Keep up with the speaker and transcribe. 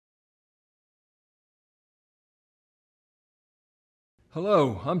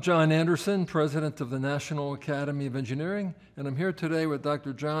Hello, I'm John Anderson, President of the National Academy of Engineering, and I'm here today with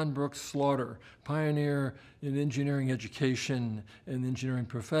Dr. John Brooks Slaughter, pioneer in engineering education and engineering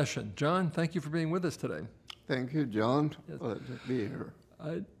profession. John, thank you for being with us today. Thank you, John. Glad to be here.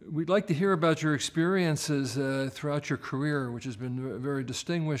 We'd like to hear about your experiences throughout your career, which has been very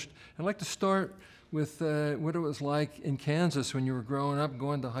distinguished. I'd like to start with what it was like in Kansas when you were growing up,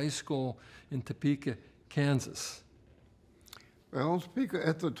 going to high school in Topeka, Kansas. Well, Topeka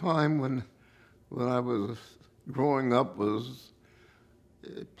at the time when I was growing up was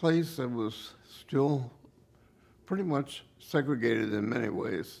a place that was still pretty much segregated in many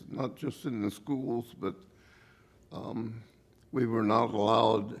ways, not just in the schools, but we were not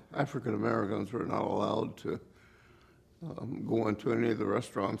allowed, African Americans were not allowed to go into any of the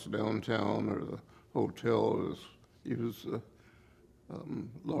restaurants downtown or the hotels, use the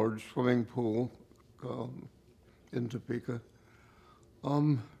large swimming pool in Topeka.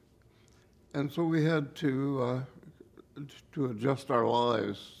 And so we had to adjust our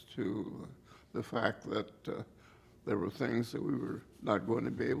lives to the fact that there were things that we were not going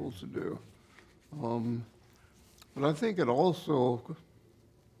to be able to do. But I think it also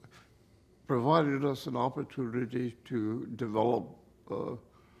provided us an opportunity to develop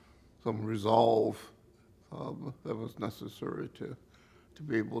some resolve that was necessary to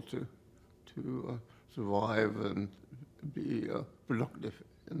be able to survive and be productive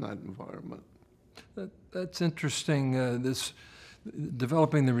in that environment. That's interesting, this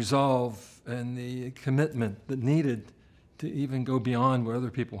developing the resolve and the commitment that needed to even go beyond what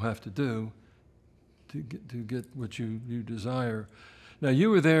other people have to do to get what you desire. Now, you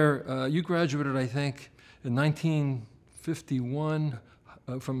were there, you graduated, I think, in 1951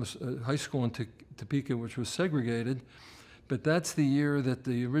 from a high school in Topeka, which was segregated, but that's the year that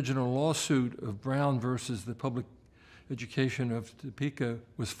the original lawsuit of Brown versus the Public Education of Topeka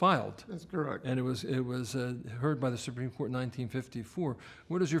was filed. That's correct. And it was heard by the Supreme Court in 1954.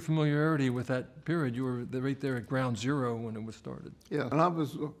 What is your familiarity with that period? You were right there at ground zero when it was started. Yeah, and I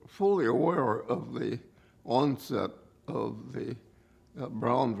was fully aware of the onset of the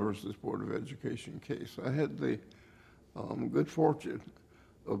Brown versus Board of Education case. I had the good fortune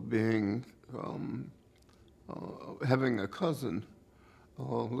of being having a cousin,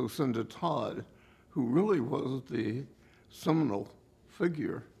 Lucinda Todd, who really was the seminal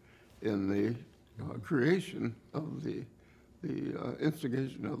figure in the creation of the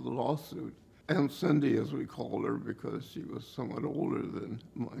instigation of the lawsuit. Aunt Cindy, as we called her, because she was somewhat older than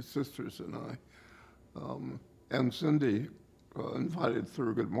my sisters and I. Aunt Cindy invited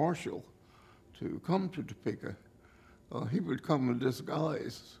Thurgood Marshall to come to Topeka. He would come in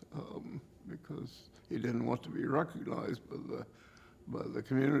disguise because he didn't want to be recognized by the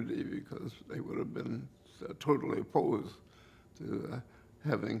community, because they would have been totally opposed to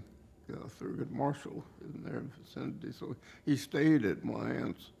having Thurgood Marshall in their vicinity. So he stayed at my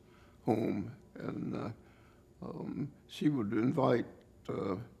aunt's home, and she would invite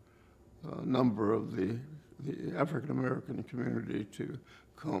a number of the African American community to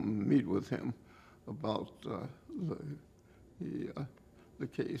come meet with him about the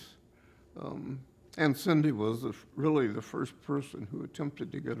case. And Cindy was really the first person who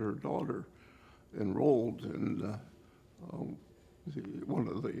attempted to get her daughter enrolled in one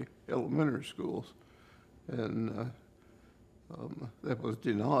of the elementary schools, and that was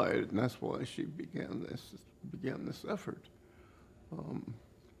denied, and that's why she began this effort.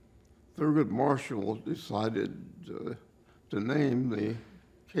 Thurgood Marshall decided to name the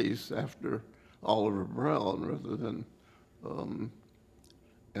case after Oliver Brown rather than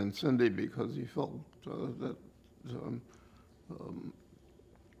and Cindy, because he felt that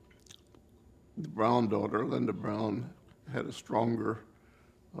the Brown daughter, Linda Brown, had a stronger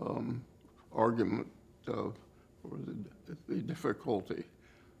argument for the difficulty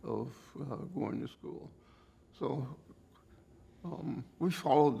of going to school. So we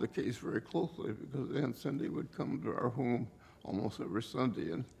followed the case very closely, because Aunt Cindy would come to our home almost every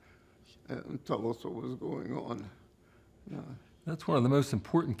Sunday and tell us what was going on. That's one of the most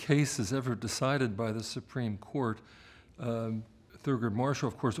important cases ever decided by the Supreme Court. Thurgood Marshall,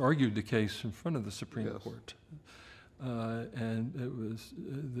 of course, argued the case in front of the Supreme Court. And it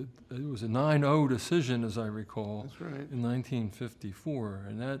was a 9-0 decision, as I recall, That's right, in 1954.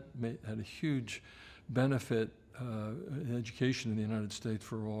 And that had a huge benefit in education in the United States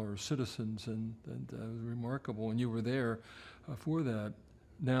for all our citizens, and it was remarkable. And you were there for that.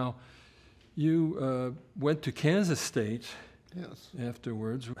 Now, you went to Kansas State. yes.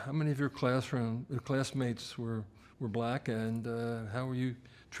 Afterwards. How many of your classmates were black, and how were you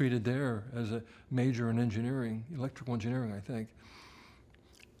treated there as a major in engineering, electrical engineering, I think?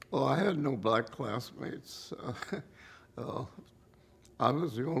 Well, I had no black classmates. Uh, I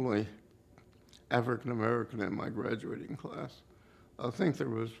was the only African American in my graduating class. I think there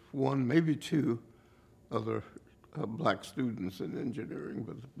was one, maybe two other black students in engineering,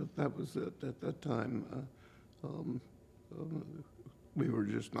 but that was it. At that time, we were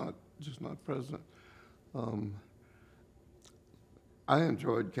just not present. I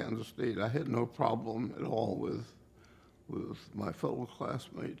enjoyed Kansas State. I had no problem at all with my fellow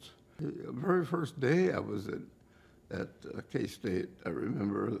classmates. The very first day I was at K-State, I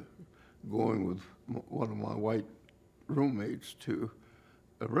remember going with one of my white roommates to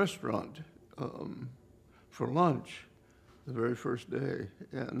a restaurant for lunch the very first day,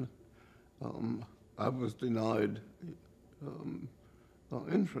 and I was denied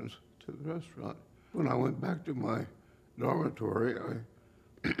entrance to the restaurant. When I went back to my dormitory,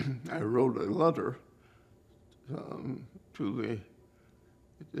 I wrote a letter to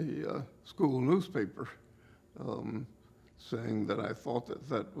the school newspaper saying that I thought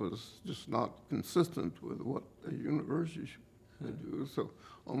that was just not consistent with what a university should do. So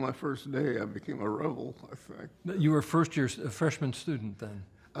on my first day, I became a rebel, I think. You were a freshman student then?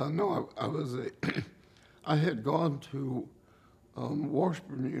 No, I had gone to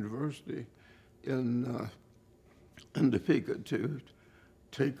Washburn University in Topeka to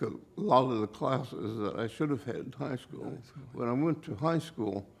take a lot of the classes that I should have had in high school. When I went to high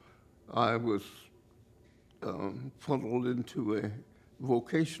school, I was funneled into a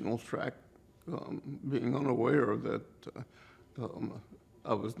vocational track, being unaware that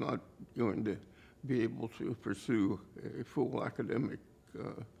I was not going to be able to pursue a full academic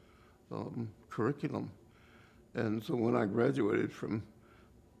curriculum. And so when I graduated from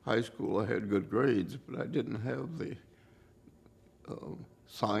high school, I had good grades, but I didn't have the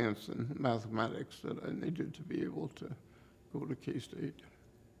science and mathematics that I needed to be able to go to K-State.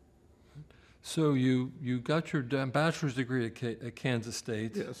 So you got your bachelor's degree at Kansas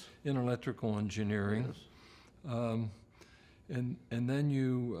State. Yes. In electrical engineering. Yes. And then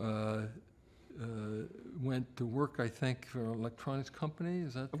you went to work, I think, for an electronics company,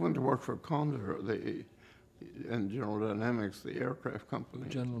 is that? I went to work for Condor, and General Dynamics, the aircraft company.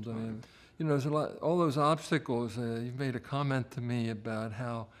 General Dynamics. You know, there's all those obstacles. You made a comment to me about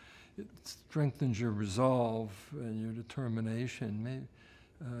how it strengthens your resolve and your determination.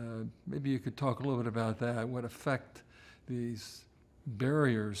 Maybe you could talk a little bit about that, what effect these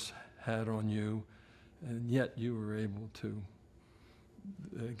barriers had on you, and yet you were able to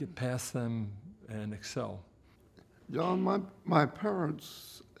get past them and excel. John, my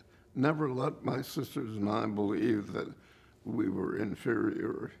parents never let my sisters and I believe that we were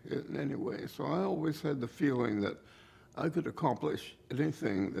inferior in any way. So I always had the feeling that I could accomplish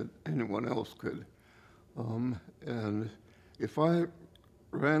anything that anyone else could. And if I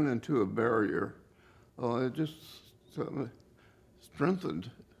ran into a barrier, it just strengthened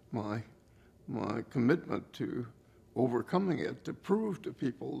my commitment to overcoming it, to prove to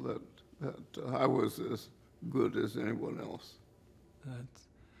people that I was as good as anyone else. That's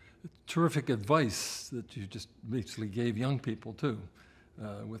terrific advice that you just basically gave young people too,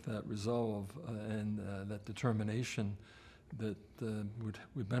 with that resolve and that determination that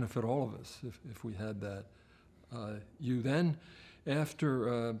would benefit all of us if we had that. You then,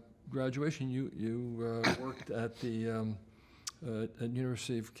 after graduation, you worked at the at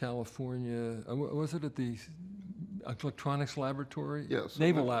University of California. Was it at the Electronics Laboratory? Yes.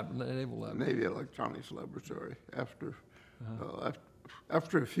 Naval Laboratory. Navy Electronics Laboratory. After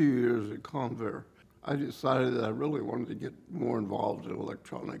a few years at Convair, I decided that I really wanted to get more involved in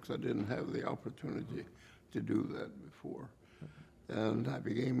electronics. I didn't have the opportunity to do that before. And I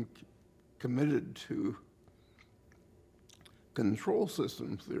became committed to control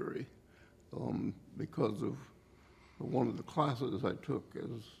system theory because of one of the classes I took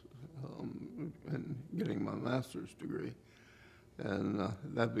in getting my master's degree. And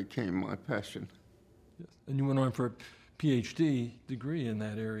that became my passion. Yes. And you went on for a PhD degree in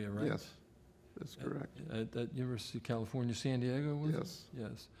that area, right? Yes, that's correct. At University of California, San Diego, was Yes. it?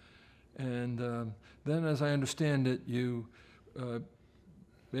 Yes. And then, as I understand it, you,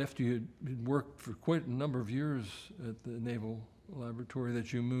 after you had worked for quite a number of years at the Naval Laboratory,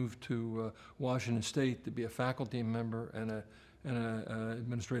 that you moved to Washington State to be a faculty member and an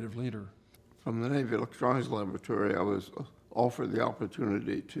administrative leader. From the Navy Electronics Laboratory, I was offered the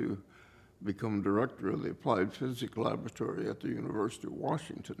opportunity to become director of the Applied Physics Laboratory at the University of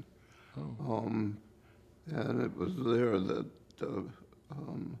Washington. Oh. And it was there that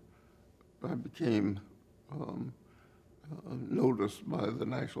I became noticed by the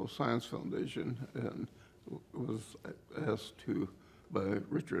National Science Foundation and was asked to by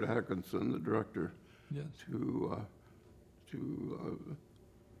Richard Atkinson, the director, Yes. to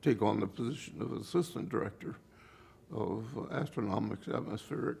take on the position of assistant director of astronomics,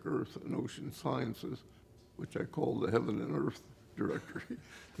 atmospheric, earth, and ocean sciences, which I call the heaven and earth director.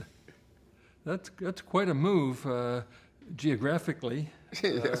 That's quite a move geographically.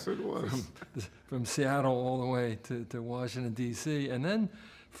 Yes, it was. From Seattle all the way to Washington, D.C., and then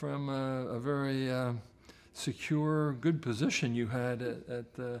from a very secure, good position you had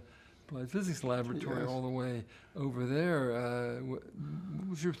at the Applied Physics Laboratory Yes. all the way over there. What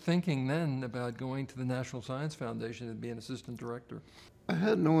was your thinking then about going to the National Science Foundation and being assistant director? I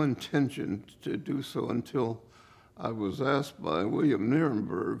had no intention to do so until I was asked by William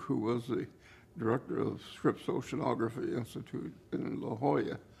Nierenberg, who was the director of Scripps Oceanography Institute in La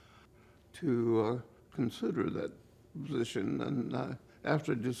Jolla, to consider that position. And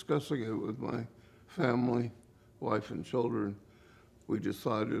after discussing it with my family, wife, and children, we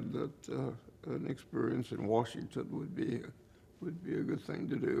decided that an experience in Washington would be a good thing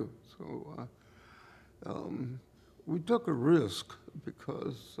to do. So we took a risk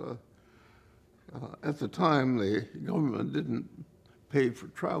because at the time the government didn't pay for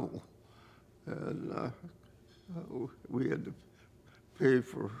travel, and we had to pay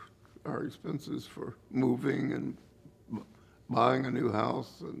for our expenses for moving and buying a new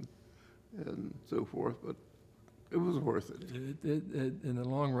house and so forth. But it was worth it. In the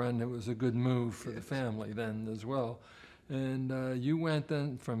long run, it was a good move for the family then as well. And you went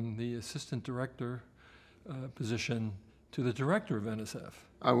then from the assistant director position to the director of NSF.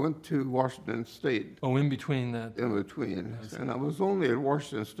 I went to Washington State Oh, in between that. in between, and I was only at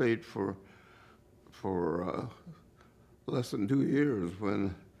Washington State for less than 2 years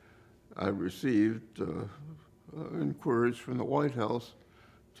when I received inquiries from the White House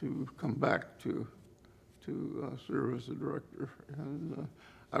to come back to serve as a director. And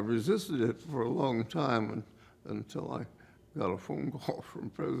I resisted it for a long time until I got a phone call from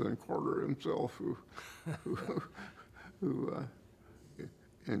President Carter himself, who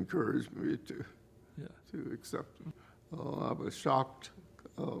encouraged me to accept him. I was shocked,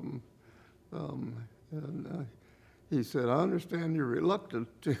 and he said, "I understand you're reluctant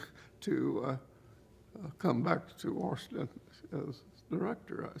to come back to Washington as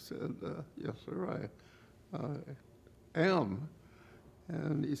director." I said, "Yes, sir, I am."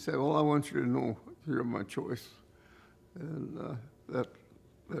 And he said, "Well, I want you to know you're my choice." And that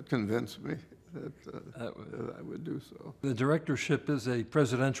convinced me that I would do so. The directorship is a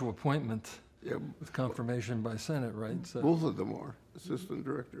presidential appointment Yeah, with confirmation by Senate, right? So both of them are. Assistant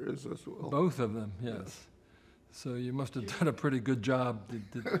director is as well. both of them, yes. So you must have done a pretty good job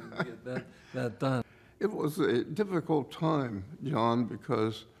to get that done. It was a difficult time, John,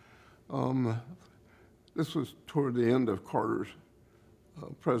 because this was toward the end of Carter's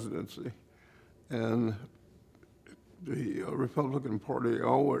presidency, and the Republican Party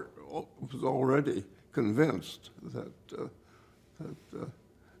was already convinced that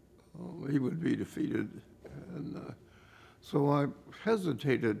he would be defeated, and so I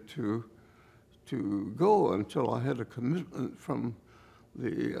hesitated to go until I had a commitment from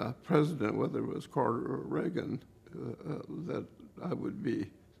the president, whether it was Carter or Reagan, that I would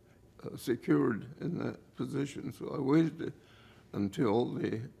be secured in that position. So I waited until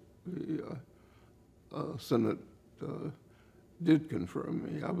the Senate did confirm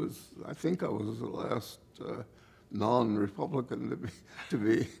me. I think I was the last non-Republican to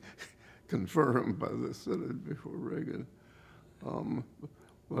be confirmed by the Senate before Reagan.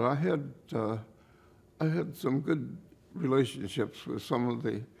 But I had some good relationships with some of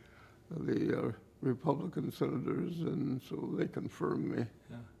the Republican senators, and so they confirmed me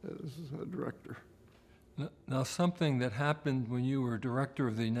as a director. Now, something that happened when you were director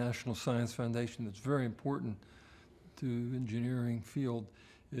of the National Science Foundation that's very important to engineering field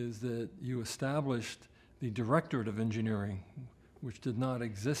is that you established the Directorate of Engineering, which did not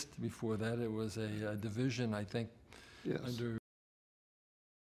exist before that. It was a division, I think, Yes. under.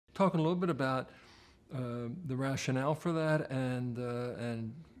 Talking a little bit about the rationale for that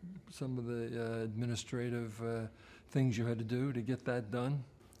and some of the administrative things you had to do to get that done.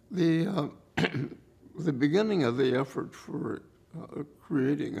 The beginning of the effort for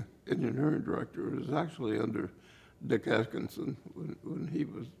creating an engineering director was actually under Dick Atkinson when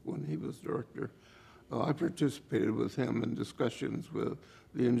he was director. I participated with him in discussions with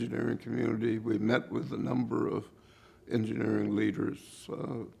the engineering community. We met with a number of engineering leaders,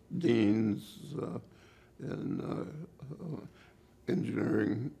 deans, and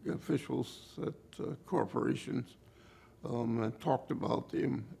engineering officials at corporations, and talked about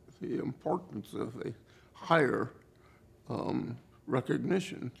the importance of a higher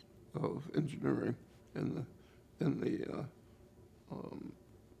recognition of engineering in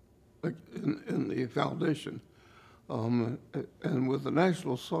the foundation. And with the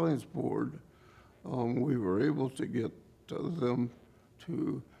National Science Board, we were able to get them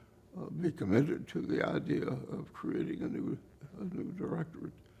to be committed to the idea of creating a new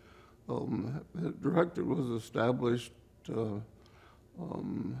directorate. The directorate was established, I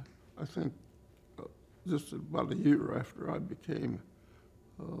think, just about a year after I became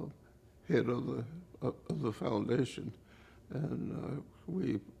head of the foundation, and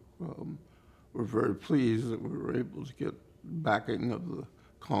we were very pleased that we were able to get backing of the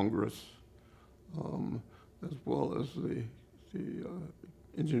Congress, as well as the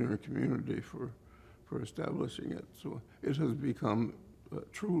engineering community for establishing it. So it has become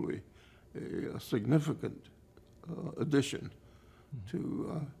truly a significant addition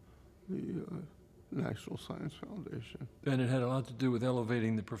to the National Science Foundation. And it had a lot to do with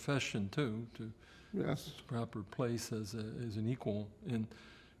elevating the profession too, to Yes. its proper place as an equal in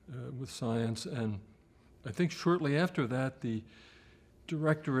with science. And I think shortly after that, the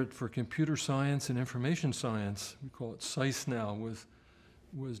Directorate for Computer Science and Information Science, we call it SICE now,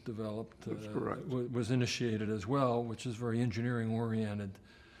 was developed. That's correct. Was initiated as well, which is very engineering oriented.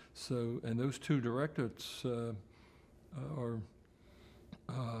 So, and those two directorates are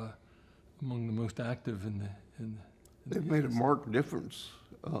among the most active in the They've made a marked difference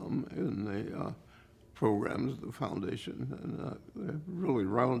in the programs of the foundation, and they've really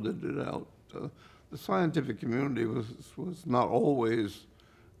rounded it out. The scientific community was not always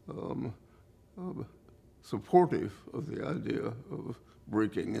supportive of the idea of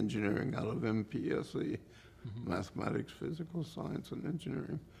breaking engineering out of MPSE, mathematics, physical science, and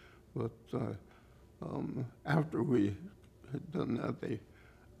engineering. But after we had done that,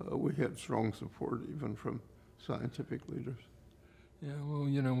 we had strong support even from scientific leaders. Yeah, well,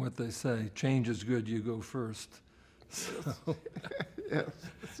 you know what they say, change is good, you go first. So, Yes,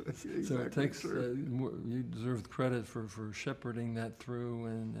 that's exactly so it takes, true. you deserve credit for shepherding that through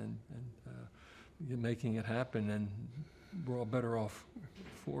and making it happen, and we're all better off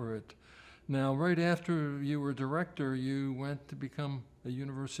for it. Now, right after you were director, you went to become a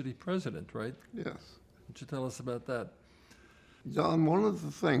university president, right? Yes. Would you tell us about that? John, one of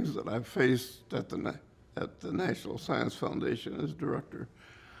the things that I faced at the National Science Foundation as director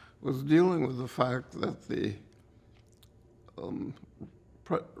was dealing with the fact that the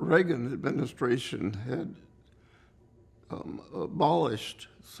Reagan administration had abolished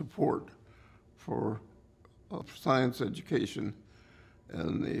support for science education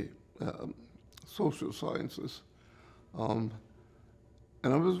and the social sciences. And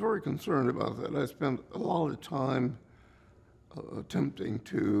I was very concerned about that. I spent a lot of time attempting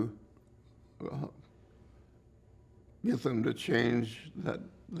to get them to change that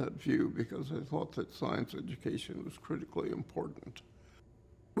view, because I thought that science education was critically important.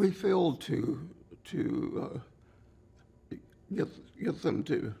 We failed to get them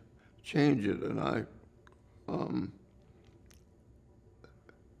to change it, and I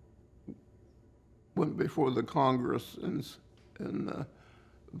went before the Congress and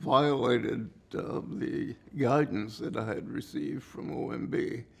violated the guidance that I had received from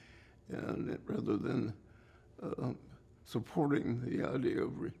OMB, and rather than supporting the idea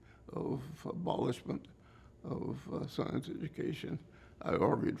of abolishment of science education, I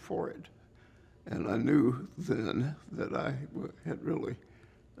argued for it. And I knew then that I had really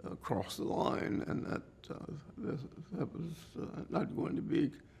crossed the line, and that that was not going to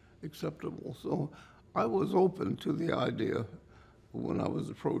be acceptable. So I was open to the idea when I was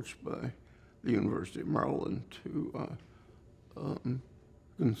approached by the University of Maryland to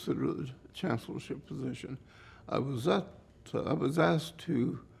consider the chancellorship position. I was asked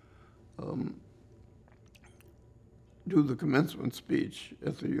to do the commencement speech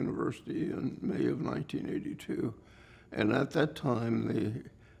at the university in May of 1982. And at that time, the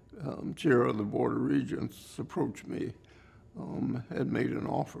chair of the Board of Regents approached me, had made an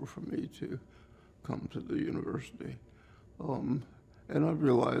offer for me to come to the university. And I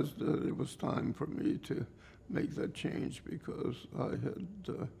realized that it was time for me to make that change, because I had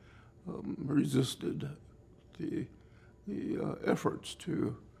resisted the efforts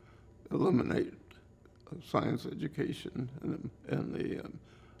to eliminate science education and the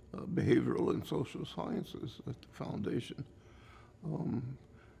behavioral and social sciences at the foundation.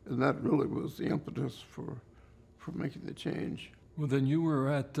 And that really was the impetus for making the change. Well, then you were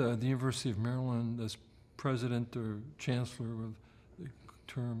at the University of Maryland as president or chancellor of the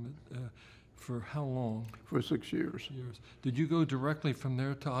term For how long? for 6 years. Years. Did you go directly from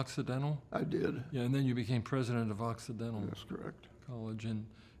there to Occidental? I did. Yeah, and then you became president of Occidental That's correct. College,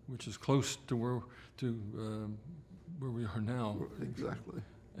 which is close to where we are now. Exactly.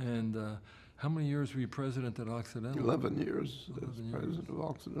 And how many years were you president at Occidental? 11 years as 11 years. president of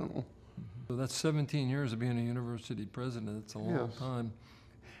Occidental. So that's 17 years of being a university president. It's a long Yes. time.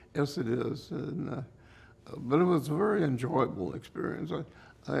 Yes, it is. And, but it was a very enjoyable experience.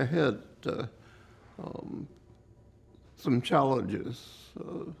 I had some challenges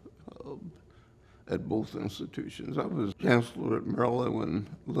at both institutions. I was chancellor at Maryland when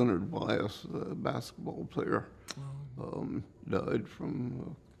Leonard Bias, the basketball player, died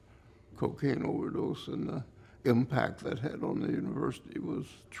from cocaine overdose, and the impact that had on the university was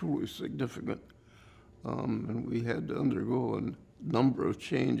truly significant. And we had to undergo a number of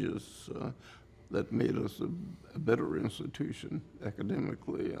changes that made us a better institution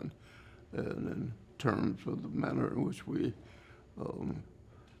academically and in terms of the manner in which we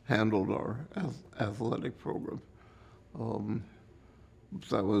handled our athletic program.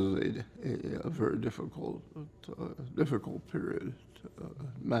 That was a very difficult period,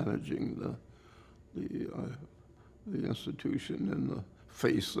 managing the institution in the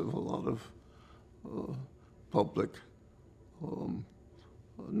face of a lot of public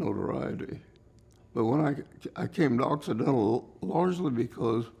notoriety. But when I came to Occidental, largely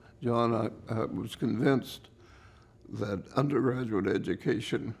because, John, I was convinced that undergraduate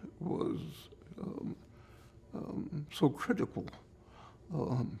education was so critical,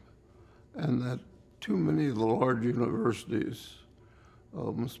 and that too many of the large universities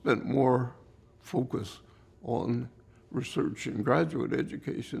spent more focus on research and graduate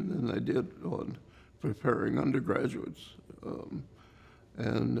education than they did on preparing undergraduates.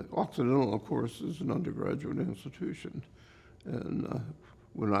 And Occidental, of course, is an undergraduate institution. And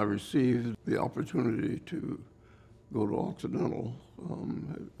when I received the opportunity to go to Occidental,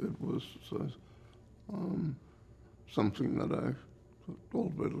 it was something that I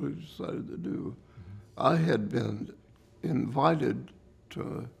ultimately decided to do. I had been invited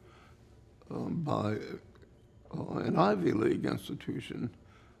to, by an Ivy League institution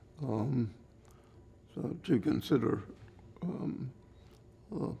to consider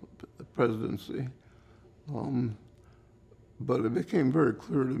the presidency. But it became very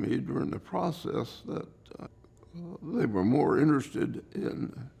clear to me during the process that they were more interested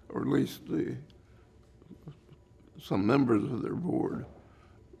in, or at least some members of their board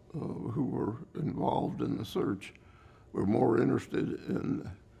who were involved in the search were more interested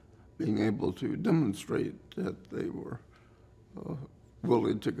in being able to demonstrate that they were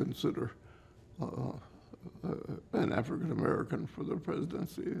willing to consider an African American for the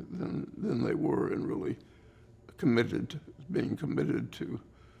presidency than they were in really being committed to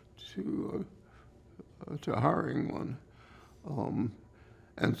hiring one.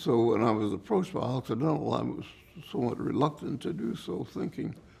 And so when I was approached by Occidental, I was somewhat reluctant to do so,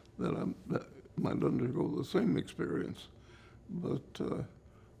 thinking that I might undergo the same experience. But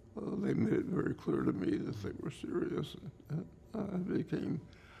they made it very clear to me that they were serious.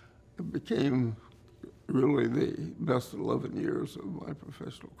 It became really the best 11 years of my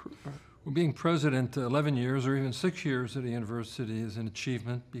professional career. Well, being president 11 years or even 6 years at a university is an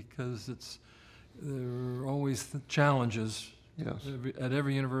achievement because there are always challenges. Yes. At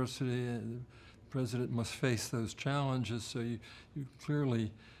every university, the president must face those challenges, so you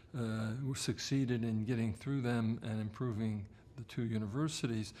clearly succeeded in getting through them and improving the two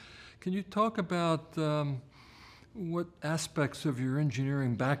universities. Can you talk about what aspects of your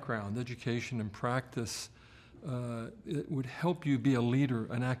engineering background, education and practice, it would help you be a leader,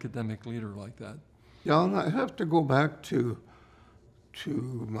 an academic leader like that? Yeah, and I have to go back to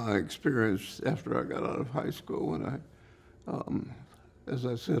my experience after I got out of high school. When as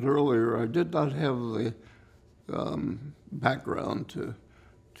I said earlier, I did not have the background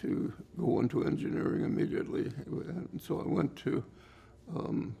to go into engineering immediately, and so I went to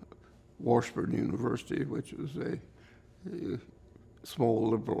Washburn University, which is a small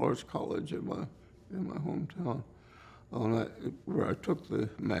liberal arts college in my hometown, where I took the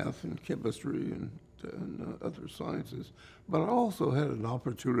math and chemistry and other sciences. But I also had an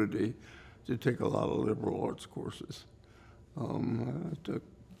opportunity to take a lot of liberal arts courses. I took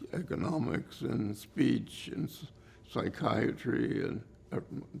economics and speech and psychiatry and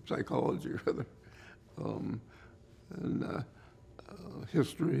psychology, rather, and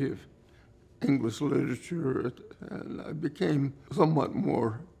history of English literature, and I became somewhat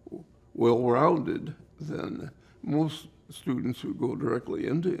more well-rounded than most students who go directly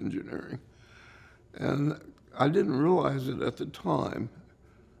into engineering. And I didn't realize it at the time,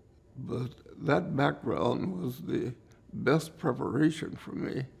 but that background was the best preparation for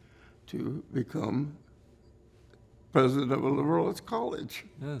me to become president of a liberal arts college.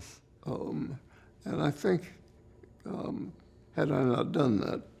 Yes. And I think, had I not done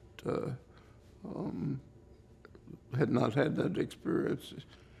that, had not had that experience,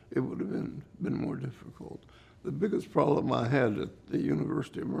 it would have been more difficult. The biggest problem I had at the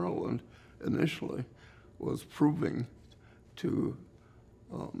University of Maryland initially was proving to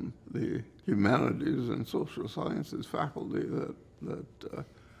the humanities and social sciences faculty that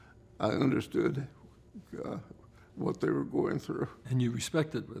I understood what they were going through. And you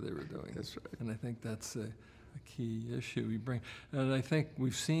respected what they were doing. That's right. And I think that's a key issue you bring. And I think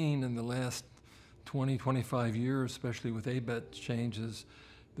we've seen in the last 20, 25 years, especially with ABET changes,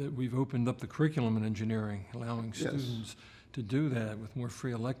 that we've opened up the curriculum in engineering, allowing students to do that with more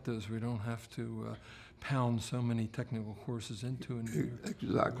free electives. We don't have to pound so many technical courses into engineering.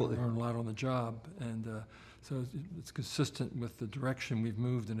 Exactly. We learn a lot on the job. And so it's consistent with the direction we've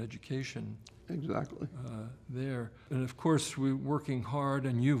moved in education. Exactly. There. And of course, we're working hard,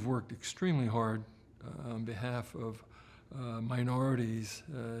 and you've worked extremely hard on behalf of minorities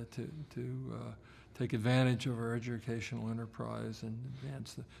to take advantage of our educational enterprise and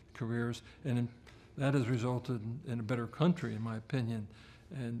advance the careers. And that has resulted in a better country, in my opinion,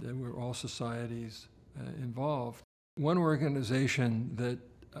 and where all societies involved. One organization that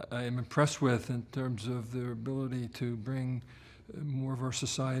I am impressed with in terms of their ability to bring more of our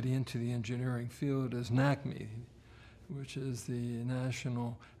society into the engineering field is NACME, which is the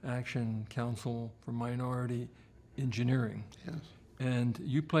National Action Council for Minority Engineering. Yes. And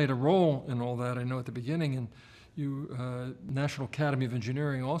you played a role in all that, I know, at the beginning, and you, National Academy of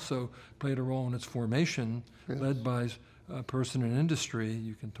Engineering also played a role in its formation, led by a person in industry.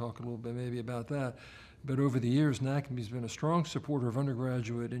 You can talk a little bit maybe about that. But over the years, NACME's been a strong supporter of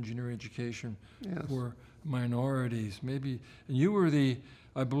undergraduate engineering education for minorities. Maybe, and you were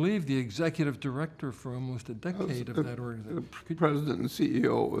I believe, the executive director for almost a decade of that organization. President and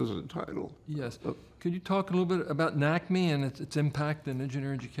CEO was the title. Yes. Could you talk a little bit about NACME and its impact in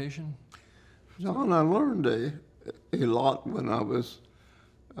engineering education? John, I learned a lot when I was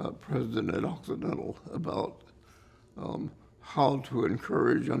president at Occidental about how to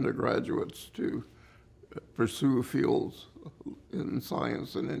encourage undergraduates to pursue fields in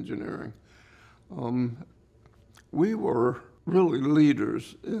science and engineering. We were really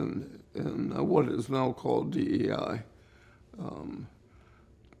leaders in what is now called DEI.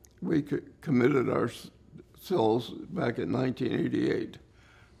 We committed ourselves back in 1988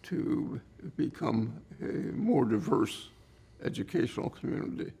 to become a more diverse educational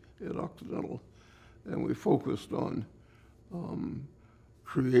community at Occidental, and we focused on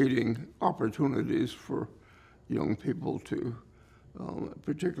creating opportunities for young people to,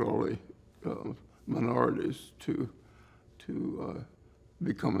 particularly minorities, to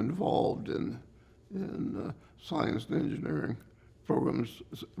become involved in science and engineering programs.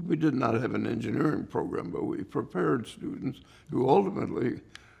 We did not have an engineering program, but we prepared students who ultimately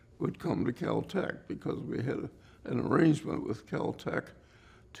would come to Caltech because we had an arrangement with Caltech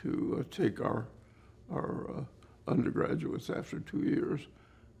to take our undergraduates after 2 years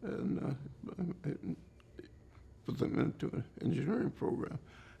and put them into an engineering program.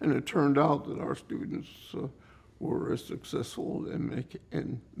 And it turned out that our students were as successful,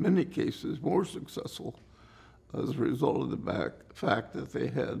 in many cases more successful, as a result of the fact that they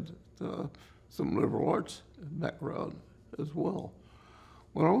had some liberal arts background as well.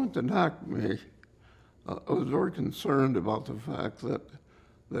 When I went to NACME, I was very concerned about the fact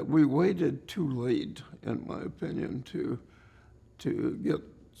that we waited too late, in my opinion, to get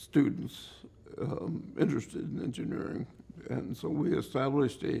students interested in engineering. And so we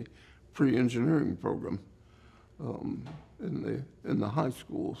established a pre-engineering program in the high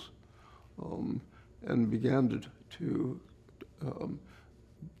schools, and began to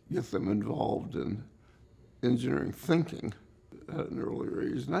get them involved in engineering thinking at an earlier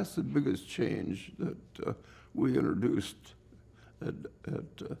age. And that's the biggest change that we introduced at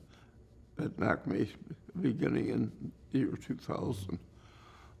NACME beginning in the year 2000.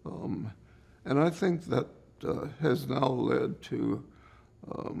 And I think that has now led to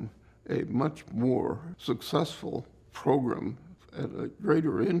a much more successful program and a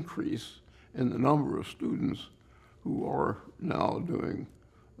greater increase in the number of students who are now doing,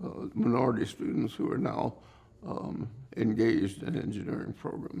 minority students who are now engaged in engineering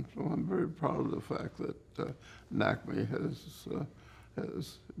programs. So I'm very proud of the fact that NACME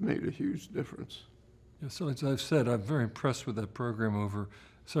has made a huge difference. Yeah, so as I've said, I'm very impressed with that program over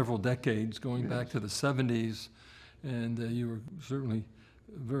several decades, going back to the 70s, and you were certainly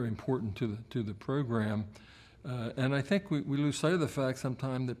very important to the program. And I think we lose sight of the fact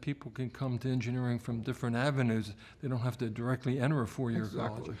sometimes that people can come to engineering from different avenues. They don't have to directly enter a four-year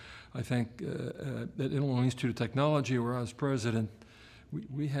college. I think at Illinois Institute of Technology, where I was president,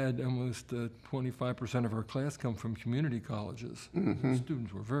 we had almost 25% of our class come from community colleges. The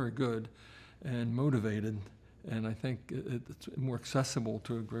students were very good and motivated, and I think it's more accessible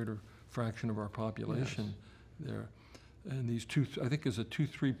to a greater fraction of our population there. And these I think there's a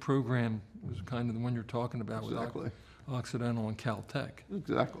 2-3 program was kind of the one you're talking about with Occidental and Caltech.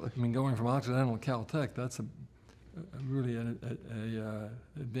 Exactly. I mean, going from Occidental to Caltech, that's really an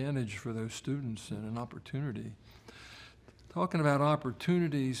advantage for those students and an opportunity. Talking about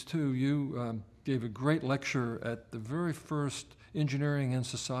opportunities too, you gave a great lecture at the very first Engineering and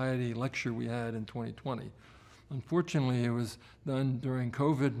Society lecture we had in 2020. Unfortunately, it was done during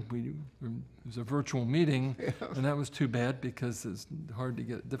COVID. It was a virtual meeting, and that was too bad because it's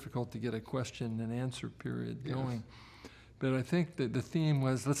difficult to get a question and answer period going. But I think that the theme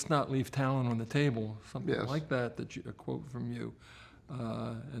was, let's not leave talent on the table, something like that, a quote from you.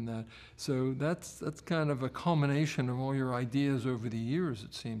 And that, so that's kind of a culmination of all your ideas over the years,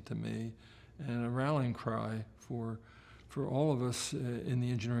 it seemed to me, and a rallying cry for all of us in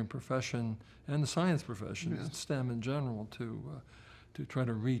the engineering profession and the science profession, STEM in general, to try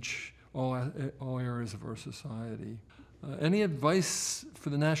to reach all areas of our society. Any advice for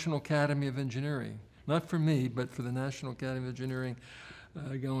the National Academy of Engineering? Not for me, but for the National Academy of Engineering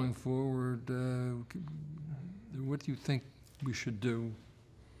going forward. What do you think we should do?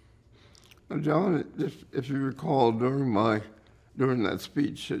 John, if you recall, during that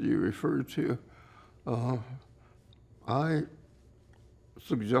speech that you referred to, I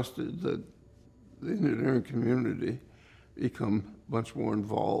suggested that the engineering community become much more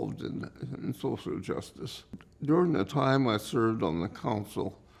involved in social justice. During the time I served on the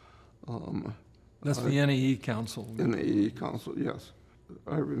council, that's the NAE Council. NAE Council, yes.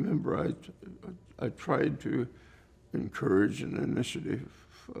 I remember I tried to encourage an initiative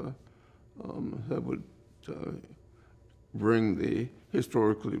that would bring the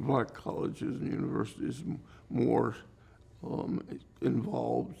historically black colleges and universities more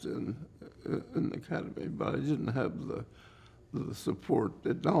involved in the academy, but I didn't have the support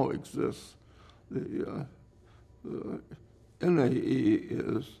that now exists. The NAE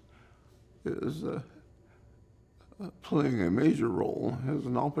is playing a major role, has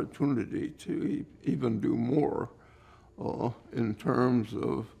an opportunity to even do more in terms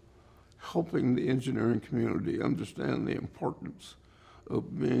of helping the engineering community understand the importance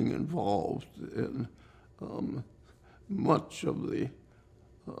of being involved in much of the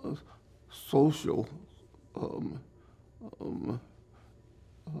social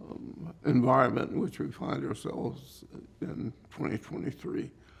environment in which we find ourselves in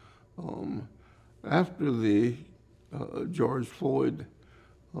 2023. After the George Floyd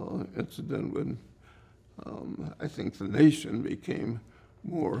incident, when I think the nation became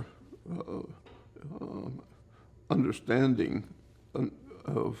more understanding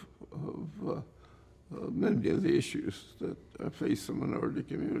of many of the issues that face the minority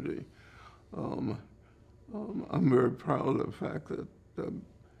community. I'm very proud of the fact that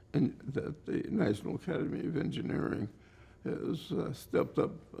the National Academy of Engineering has stepped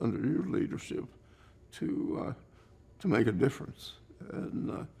up under your leadership to make a difference.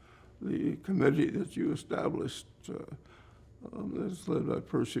 And the committee that you established, that's led by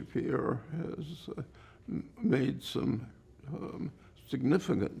Percy Pierre, has made some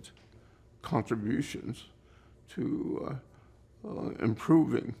significant contributions to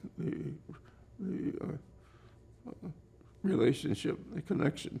improving the relationship, the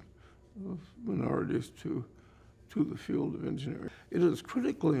connection of minorities to the field of engineering. It is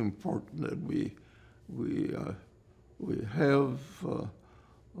critically important that we have a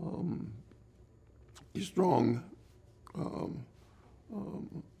strong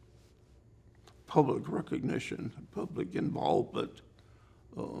public recognition, public involvement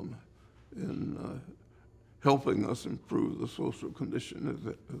in helping us improve the social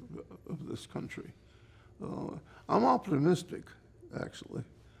condition of this country. I'm optimistic, actually,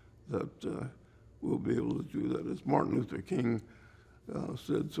 that we'll be able to do that. As Martin Luther King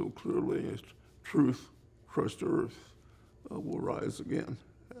said so clearly, as truth crushed to earth will rise again.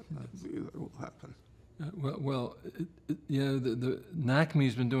 I believe that will happen. The NACME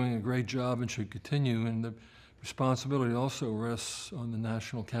has been doing a great job and should continue, and the responsibility also rests on the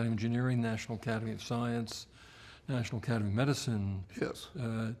National Academy of Engineering, National Academy of Science, National Academy of Medicine,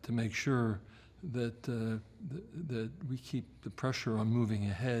 to make sure that that we keep the pressure on moving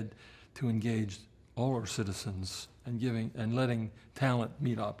ahead to engage all our citizens and giving and letting talent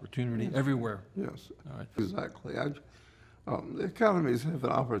meet opportunity everywhere. Yes, All right. exactly. The academies have an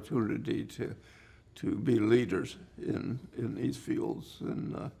opportunity to be leaders in these fields,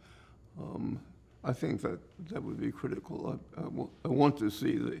 and I think that would be critical. I want to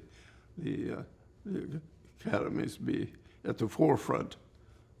see the academies be at the forefront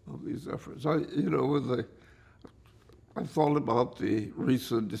of these efforts. I thought about the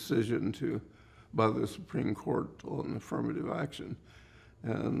recent decision by the Supreme Court on affirmative action,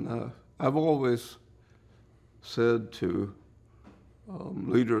 and I've always said to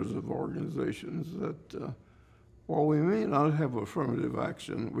leaders of organizations that while we may not have affirmative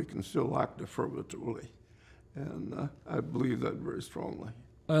action, we can still act affirmatively, and I believe that very strongly.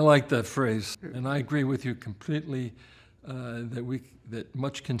 I like that phrase, and I agree with you completely that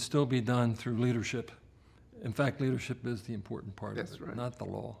much can still be done through leadership. In fact, leadership is the important part That's of it, right. not the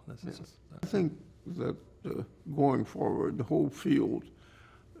law. Yes. I think that going forward, the whole field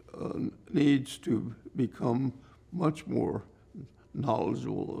needs to become much more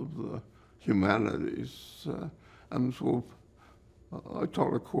knowledgeable of the humanities. And so I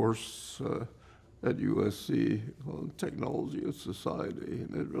taught a course at USC on technology of society,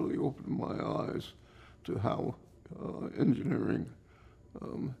 and it really opened my eyes to how engineering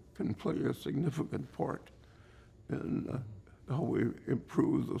can play a significant part in how we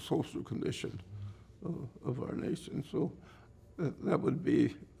improve the social condition of our nation. So that would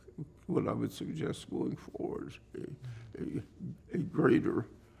be what I would suggest going forward, a greater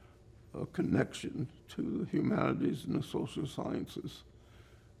connection to the humanities and the social sciences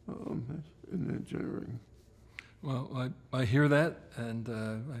in engineering. Well, I hear that, and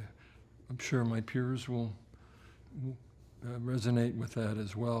I'm sure my peers will resonate with that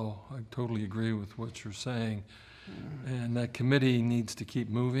as well. I totally agree with what you're saying. And that committee needs to keep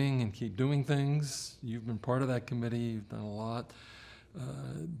moving and keep doing things. You've been part of that committee. You've done a lot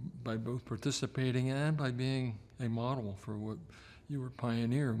by both participating and by being a model for what you were a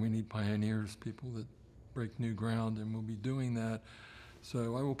pioneer. We need pioneers, people that break new ground, and we'll be doing that.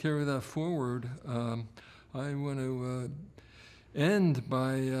 So I will carry that forward. I want to end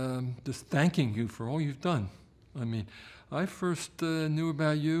by just thanking you for all you've done. I mean, I first knew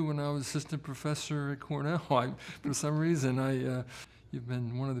about you when I was assistant professor at Cornell. For some reason, you've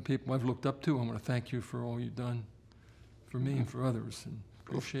been one of the people I've looked up to. I want to thank you for all you've done for me and for others, and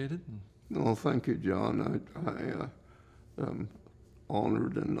appreciate it. No, thank you, John. I am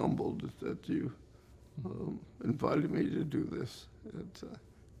honored and humbled that you invited me to do this.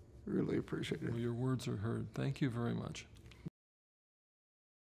 Really appreciate it. Well, your words are heard. Thank you very much.